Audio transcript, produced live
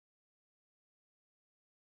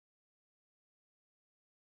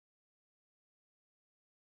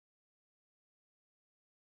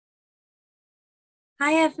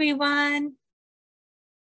Hi everyone.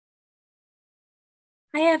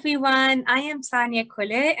 I am Saniya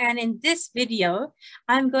and in this video,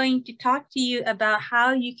 I'm going to talk to you about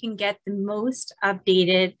how you can get the most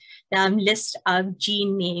updated list of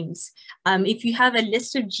gene names. If you have a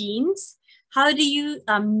list of genes, how do you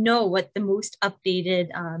know what the most updated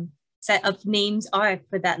set of names are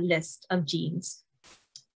for that list of genes?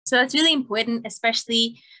 So that's really important,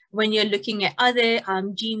 especially when you're looking at other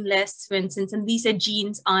gene lists, for instance, and these are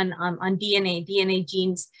genes on DNA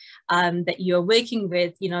genes that you're working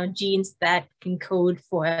with, genes that can code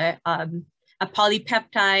for a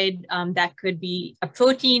polypeptide that could be a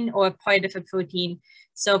protein or a part of a protein.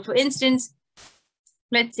 So for instance,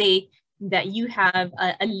 let's say that you have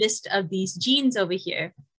a list of these genes over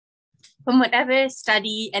here. From whatever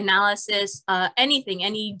study, analysis, anything,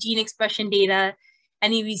 any gene expression data,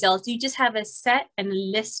 any results, you just have a set and a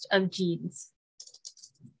list of genes.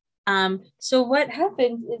 So what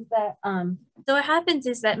happens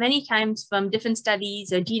is that many times from different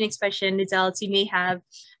studies or gene expression results, you may have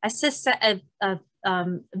a set of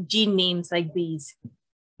gene names like these.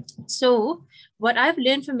 So what I've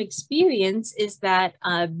learned from experience is that,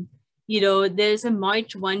 there's a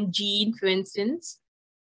MARCH1 gene, for instance.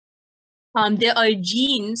 There are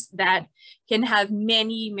genes that can have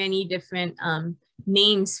many different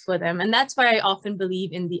names for them. And that's why I often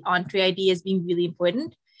believe in the Entrez ID as being really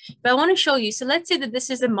important. But I want to show you. So let's say that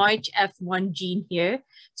this is a MARCH1 gene here.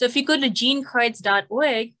 So if you go to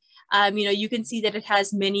genecards.org, you can see that it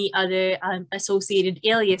has many other associated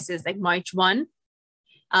aliases like MARCH1,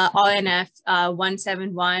 RNF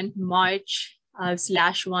 171,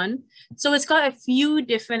 MARCH/1. So it's got a few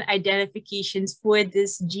different identifications for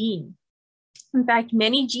this gene. In fact,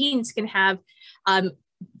 many genes can have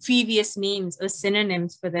previous names or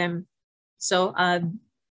synonyms for them. So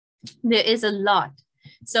there is a lot.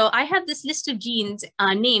 So I have this list of genes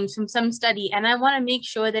names from some study, and I want to make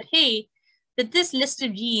sure that, hey, that this list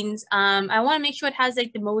of genes, I want to make sure it has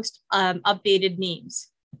like the most updated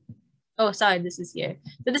names. Oh, sorry, this is here.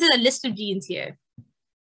 So this is a list of genes here.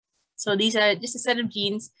 So these are just a set of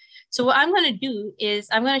genes. So what I'm going to do is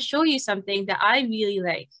I'm going to show you something that I really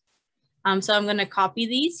like. So I'm going to copy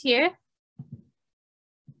these here.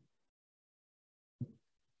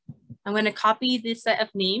 I'm going to copy this set of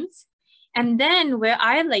names. And then where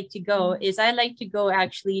I like to go is I like to go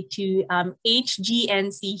actually to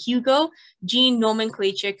HGNC, Hugo Gene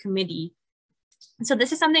Nomenclature Committee. So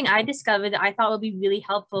this is something I discovered that I thought would be really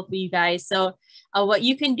helpful for you guys. So what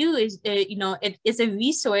you can do is, it is a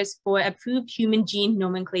resource for approved human gene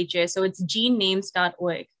nomenclature. So it's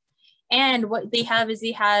genenames.org. And what they have is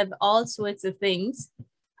they have all sorts of things.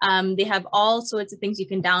 They have all sorts of things you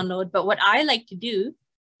can download. But what I like to do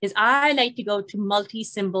is I like to go to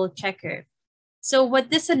MultiSymbol Checker. So what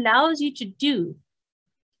this allows you to do,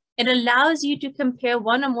 it allows you to compare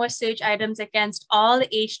one or more search items against all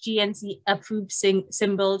HGNC approved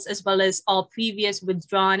symbols, as well as all previous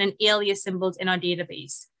withdrawn and alias symbols in our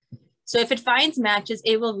database. So if it finds matches,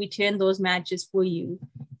 it will return those matches for you.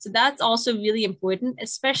 So that's also really important,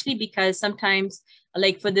 especially because sometimes,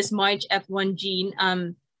 like for this MARCH1 gene,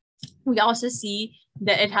 we also see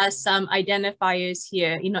that it has some identifiers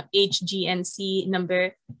here, HGNC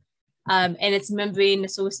number, and it's membrane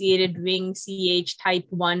associated ring CH type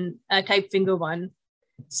finger 1.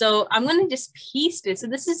 So I'm going to just paste it. So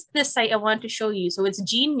this is the site I want to show you. So it's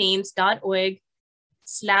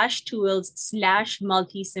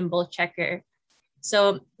genenames.org/tools/MultiSymbol Checker.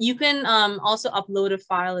 So you can also upload a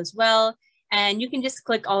file as well. And you can just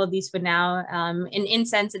click all of these for now. In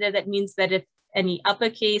insensitive, that means that if any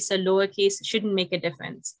uppercase or lowercase shouldn't make a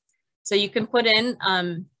difference. So you can put in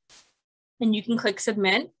and you can click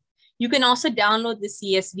submit. You can also download the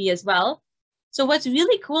CSV as well. So what's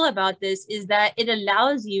really cool about this is that it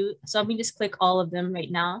allows you, so let me just click all of them right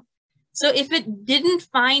now. So if it didn't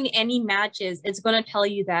find any matches, it's going to tell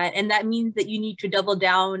you that. And that means that you need to double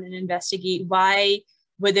down and investigate why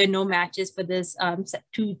were there no matches for this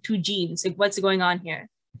two genes, like what's going on here.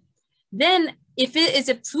 Then if it is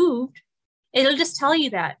approved, it'll just tell you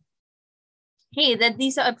that, hey, that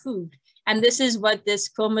these are approved. And this is what this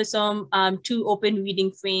chromosome 2 open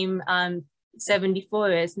reading frame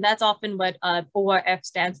 74 is. And that's often what ORF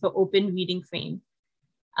stands for, open reading frame.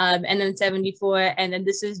 And then 74, and then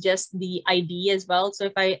this is just the ID as well. So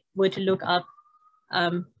if I were to look up,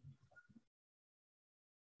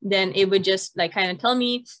 then it would just like kind of tell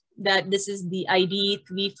me that this is the ID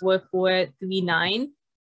 34439.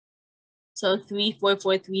 So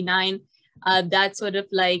 34439. That's sort of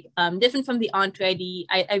like different from the Entrez ID.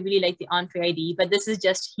 I really like the Entrez ID, but this is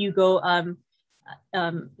just Hugo,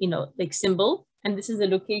 like symbol, and this is the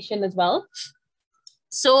location as well.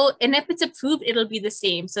 So, and if it's approved, it'll be the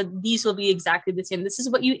same. So these will be exactly the same. This is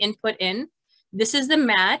what you input in. This is the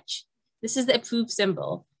match. This is the approved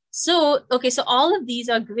symbol. So, okay, so all of these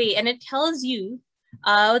are great. And it tells you,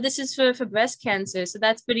 this is for breast cancer. So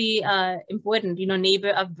that's pretty important, you know,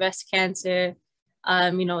 neighbor of breast cancer,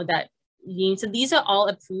 you know, that gene. So these are all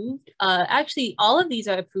approved. Actually, all of these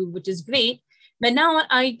are approved, which is great. But now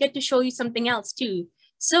I get to show you something else too.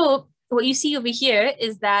 So what you see over here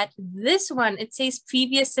is that this one, it says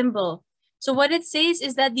previous symbol. So what it says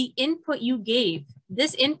is that the input you gave,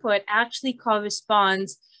 this input actually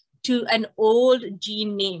corresponds to an old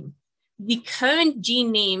gene name. The current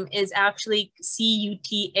gene name is actually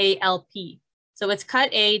CUTALP. So it's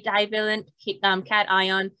CUT-A, divalent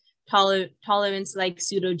cation tolerance like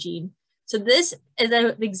pseudogene. So this is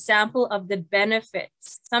an example of the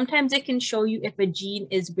benefits. Sometimes it can show you if a gene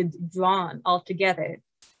is withdrawn altogether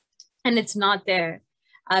and it's not there.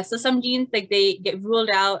 So some genes, like they get ruled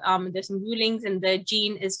out, there's some rulings and the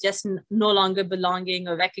gene is just no longer belonging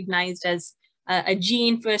or recognized as a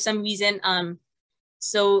gene for some reason.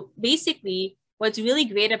 So basically, what's really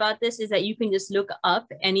great about this is that you can just look up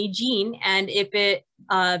any gene, and if it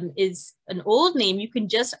is an old name, you can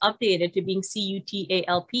just update it to being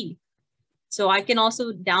CUTALP. So I can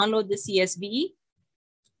also download the CSV,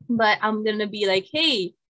 but I'm gonna be like,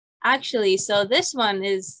 hey, actually, so this one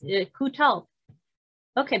is QTALP.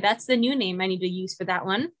 Okay, that's the new name I need to use for that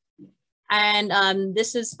one. And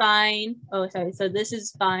this is fine. Oh, sorry, so this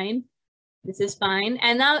is fine. This is fine.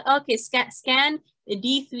 And now, okay, scan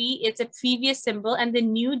D3, it's a previous symbol, and the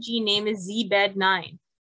new gene name is ZBED9.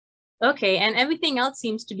 Okay, and everything else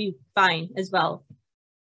seems to be fine as well.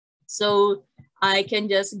 So I can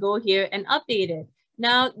just go here and update it.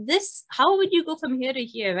 Now this, how would you go from here to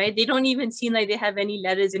here, right? They don't even seem like they have any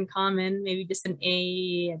letters in common, maybe just an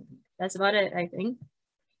A, and that's about it, I think.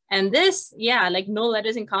 And this, yeah, like no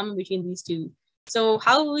letters in common between these two. So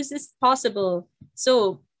how is this possible?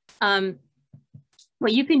 So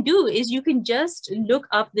what you can do is you can just look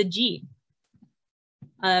up the gene.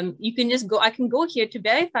 You can just go, I can go here to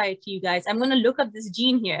verify it to you guys. I'm gonna look up this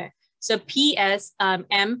gene here. So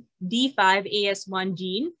PSMD5AS1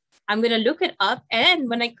 gene. I'm gonna look it up, and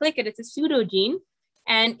when I click it, it's a pseudogene,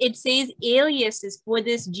 and it says aliases for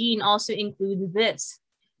this gene also include this,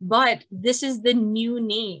 but this is the new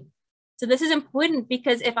name. So this is important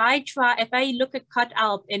because if I look at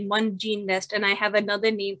CUT-ALP in one gene list and I have another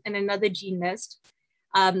name in another gene list,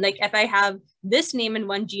 like if I have this name in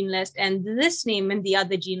one gene list and this name in the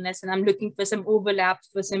other gene list, and I'm looking for some overlaps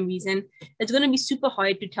for some reason, it's going to be super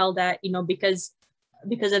hard to tell that, you know, because of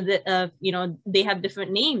the, you know, they have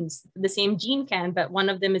different names. The same gene can, but one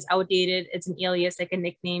of them is outdated. It's an alias, like a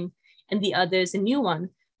nickname, and the other is a new one.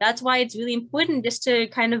 That's why it's really important just to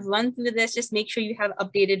kind of run through this, just make sure you have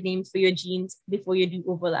updated names for your genes before you do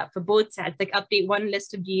overlap for both sets, like update one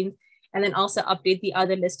list of genes and then also update the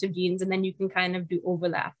other list of genes, and then you can kind of do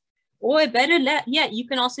overlap. Or better yet, you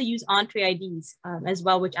can also use Entrez IDs as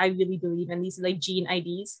well, which I really believe in. These are like gene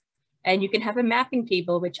IDs. And you can have a mapping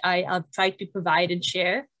table, which I'll try to provide and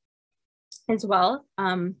share as well.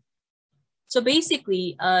 So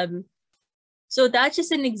basically, so that's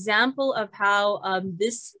just an example of how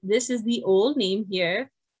this is the old name here.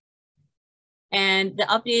 And the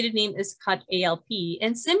updated name is CUT-ALP.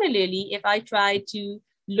 And similarly, if I try to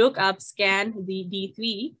look up scan the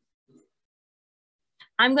D3,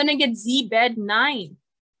 I'm gonna get ZBED9.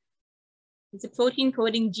 It's a protein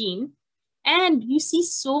coding gene. And you see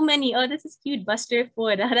so many, oh, this is cute, Buster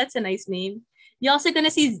Ford, that's a nice name. You're also gonna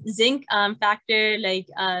see zinc factor like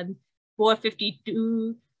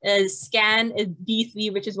 452, scan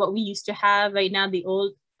D3, which is what we used to have right now, the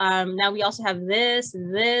old, now we also have this,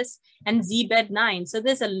 and ZBED9. So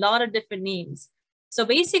there's a lot of different names. So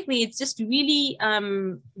basically, it's just really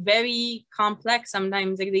very complex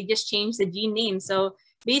sometimes. Like they just change the gene name. So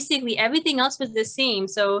basically, everything else was the same.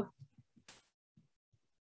 So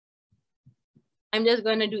I'm just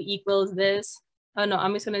going to do equals this. Oh no,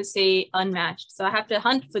 I'm just going to say unmatched. So I have to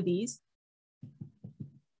hunt for these.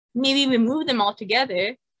 Maybe remove them all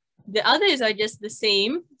together. The others are just the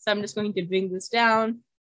same. So I'm just going to bring this down.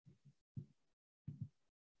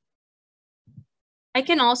 I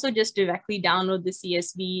can also just directly download the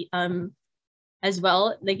CSV as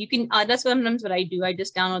well. Like you can, that's sometimes what I do. I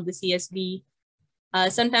just download the CSV.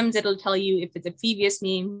 Sometimes it'll tell you if it's a previous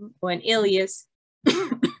name or an alias.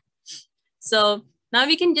 So now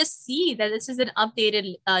we can just see that this is an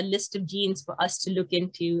updated list of genes for us to look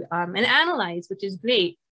into and analyze, which is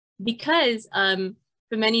great because for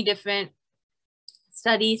many different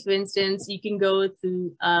studies, for instance, you can go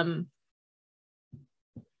through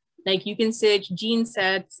like you can search gene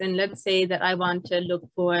sets, and let's say that I want to look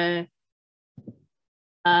for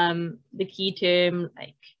the key term,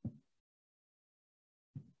 like,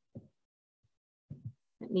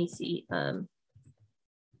 let me see.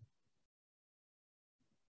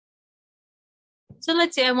 So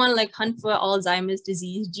let's say I want to like hunt for Alzheimer's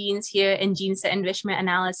disease genes here in gene set enrichment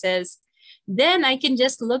analysis. Then I can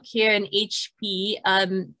just look here in HP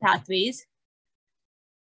pathways.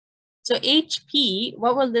 So HP,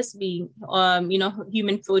 what will this be? You know,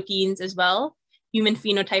 human proteins as well, human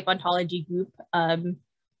phenotype ontology group.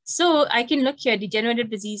 So I can look here, degenerative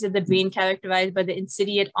disease of the brain characterized by the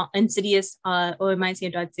insidious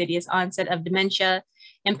onset of dementia,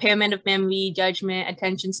 impairment of memory, judgment,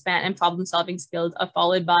 attention span, and problem-solving skills are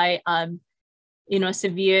followed by, you know,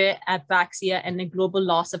 severe apraxia and a global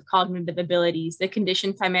loss of cognitive abilities. The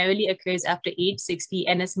condition primarily occurs after age 60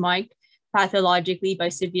 and is marked pathologically by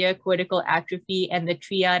severe cortical atrophy and the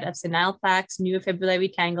triad of senile plaques,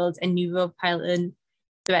 neurofibrillary tangles, and neuropilin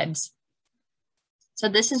threads. So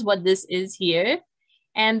this is what this is here.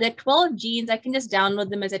 And the 12 genes, I can just download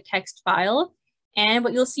them as a text file. And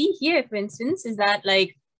what you'll see here, for instance, is that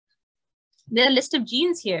like there are a list of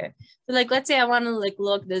genes here. So like, let's say I want to like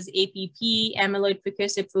look, there's APP, amyloid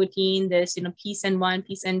precursor protein, there's, you know, PSEN1,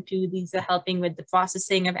 PSEN2, these are helping with the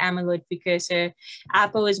processing of amyloid precursor.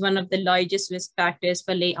 APO is one of the largest risk factors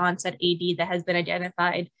for late onset AD that has been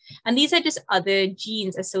identified. And these are just other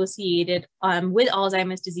genes associated with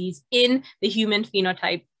Alzheimer's disease in the human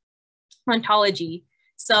phenotype ontology.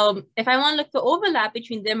 So if I want to look for overlap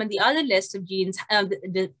between them and the other list of genes,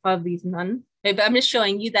 probably none, but I'm just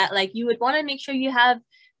showing you that like you would want to make sure you have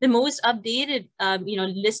the most updated, you know,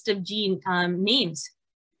 list of gene names.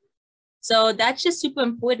 So that's just super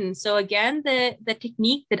important. So again, the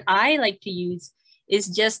technique that I like to use is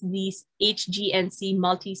just these HGNC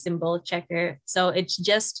MultiSymbol Checker. So it's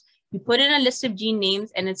just, you put in a list of gene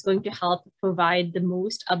names and it's going to help provide the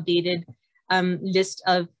most updated list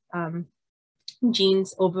of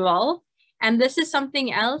genes overall. And this is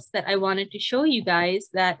something else that I wanted to show you guys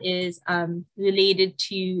that is related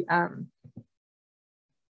to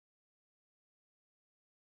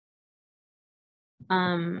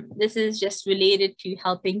this is just related to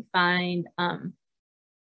helping find so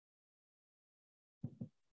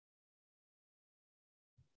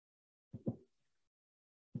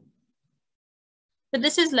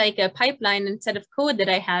this is like a pipeline and set of code that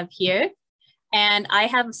I have here. And I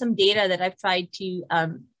have some data that I've tried to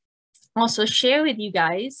also share with you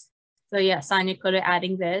guys. So yeah, Saniya could have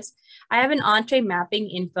adding this. I have an Entrez mapping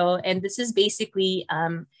info, and this is basically,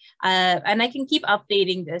 and I can keep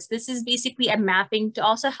updating this. This is basically a mapping to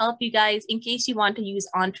also help you guys in case you want to use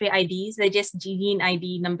Entrez IDs. They're just gene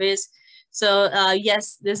ID numbers. So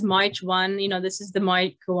yes, this March 1, you know, this is the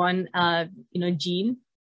March 1, you know, gene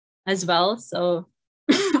as well. So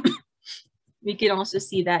we can also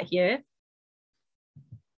see that here.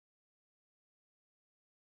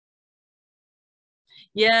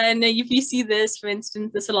 Yeah, and if you see this, for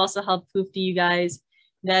instance, this will also help prove to you guys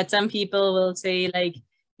that some people will say like,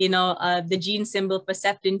 you know, the gene symbol for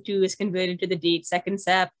septin2 is converted to the date second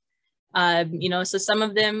sep. You know, so some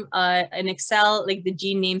of them in Excel, like the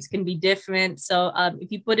gene names can be different. So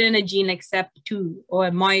if you put in a gene like sep2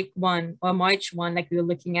 or March1 or March 1, like we were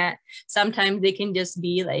looking at, sometimes they can just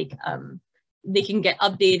be like, they can get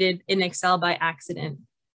updated in Excel by accident.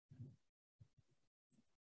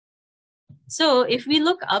 So if we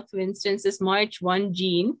look up, for instance, this March 1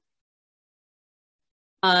 gene,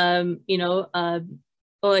 you know,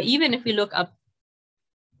 or even if we look up,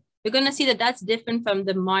 we're going to see that that's different from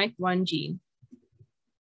the March 1 gene.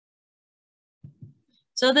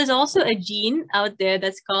 So there's also a gene out there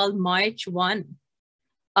that's called March 1.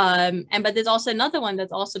 But there's also another one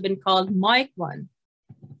that's also been called Mark 1.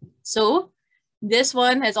 So this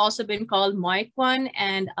one has also been called Mark 1,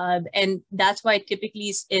 and that's why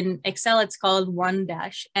typically in Excel it's called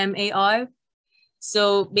 1-MAR.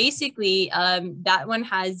 So basically, that one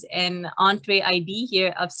has an Entrez ID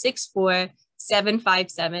here of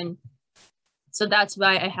 64757. So that's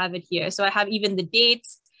why I have it here. So I have even the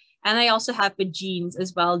dates, and I also have the genes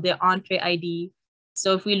as well, the Entrez ID.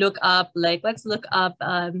 So if we look up, like, let's look up,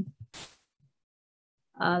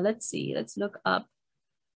 let's see, let's look up.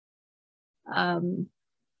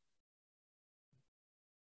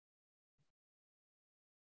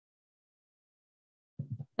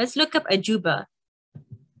 Let's look up Ajuba.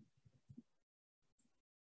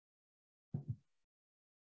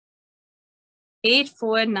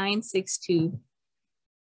 (84962).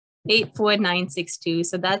 84962.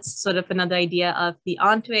 So that's sort of another idea of the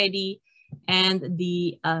Entrez ID and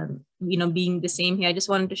the, being the same here. I just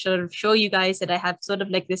wanted to sort of show you guys that I have sort of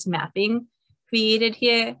like this mapping created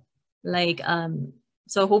here. Like,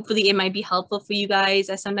 so hopefully it might be helpful for you guys,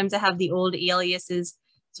 as sometimes I have the old aliases,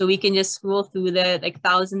 so we can just scroll through the like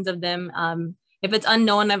thousands of them. If it's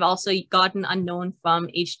unknown, I've also gotten unknown from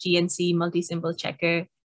HGNC MultiSymbol Checker.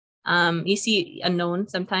 You see unknown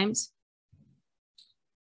sometimes.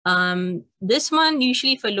 This one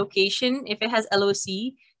usually for location, if it has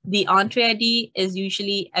LOC, the Entrez ID is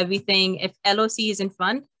usually everything. If LOC is in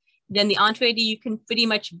front, then the Entrez ID you can pretty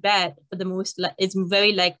much bet for the most, it's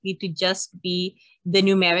very likely to just be the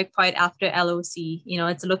numeric part after LOC. You know,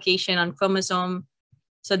 it's a location on chromosome.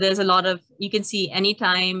 So there's a lot of, you can see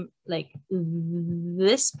anytime like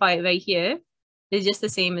this part right here is just the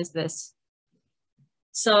same as this.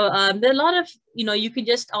 So there are a lot of, you can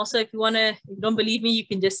just also, if you want to, don't believe me, you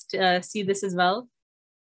can just see this as well.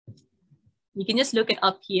 You can just look it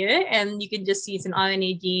up here and you can just see it's an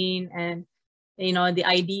RNA gene, and the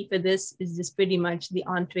ID for this is just pretty much the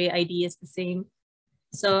Entrez ID is the same.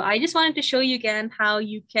 So I just wanted to show you again how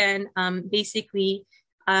you can basically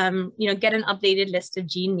get an updated list of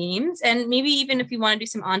gene names. And maybe even if you want to do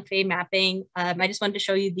some Entrez mapping, I just wanted to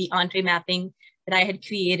show you the Entrez mapping that I had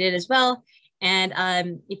created as well.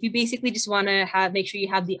 And if you basically just want to make sure you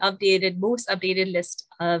have the most updated list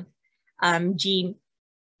of gene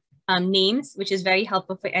names, which is very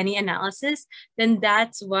helpful for any analysis, then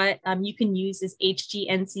that's what you can use is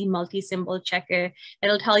HGNC MultiSymbol Checker.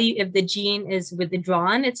 It'll tell you if the gene is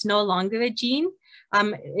withdrawn, it's no longer a gene.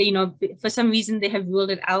 For some reason they have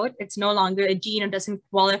ruled it out. It's no longer a gene or doesn't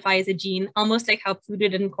qualify as a gene, almost like how Pluto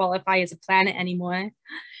didn't qualify as a planet anymore.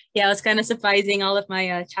 Yeah, it was kind of surprising. All of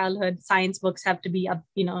my childhood science books have to be had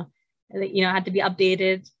to be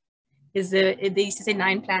updated. They used to say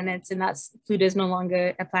 9 planets, and that's Pluto is no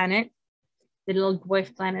longer a planet, the little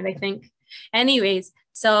dwarf planet, I think. Anyways,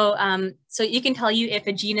 so you can tell you if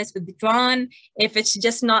a gene is withdrawn. If it's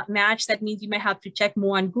just not matched, that means you might have to check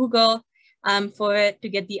more on Google for it to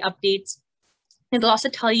get the updates. It'll also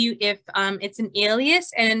tell you if it's an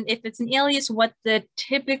alias, and if it's an alias, what the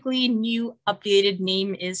typically new updated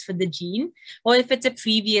name is for the gene, or if it's a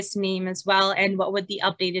previous name as well, and what would the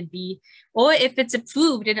updated be, or if it's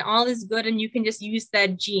approved and all is good and you can just use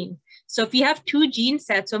that gene. So if you have 2 gene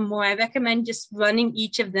sets or more, I recommend just running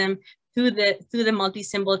each of them through the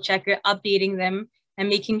MultiSymbol Checker, updating them and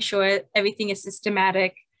making sure everything is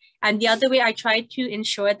systematic. And the other way I try to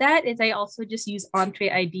ensure that is I also just use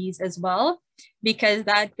Entrez IDs as well, because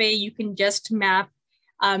that way you can just map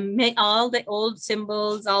all the old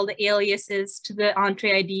symbols, all the aliases to the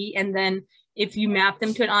Entrez ID. And then if you map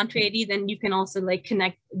them to an Entrez ID, then you can also like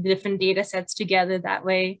connect different data sets together that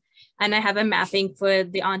way. And I have a mapping for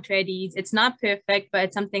the Entrez IDs. It's not perfect, but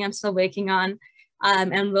it's something I'm still working on,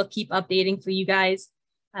 and we'll keep updating for you guys.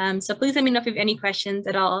 So please let me know if you have any questions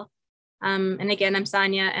at all. And again, I'm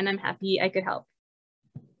Saniya, and I'm happy I could help.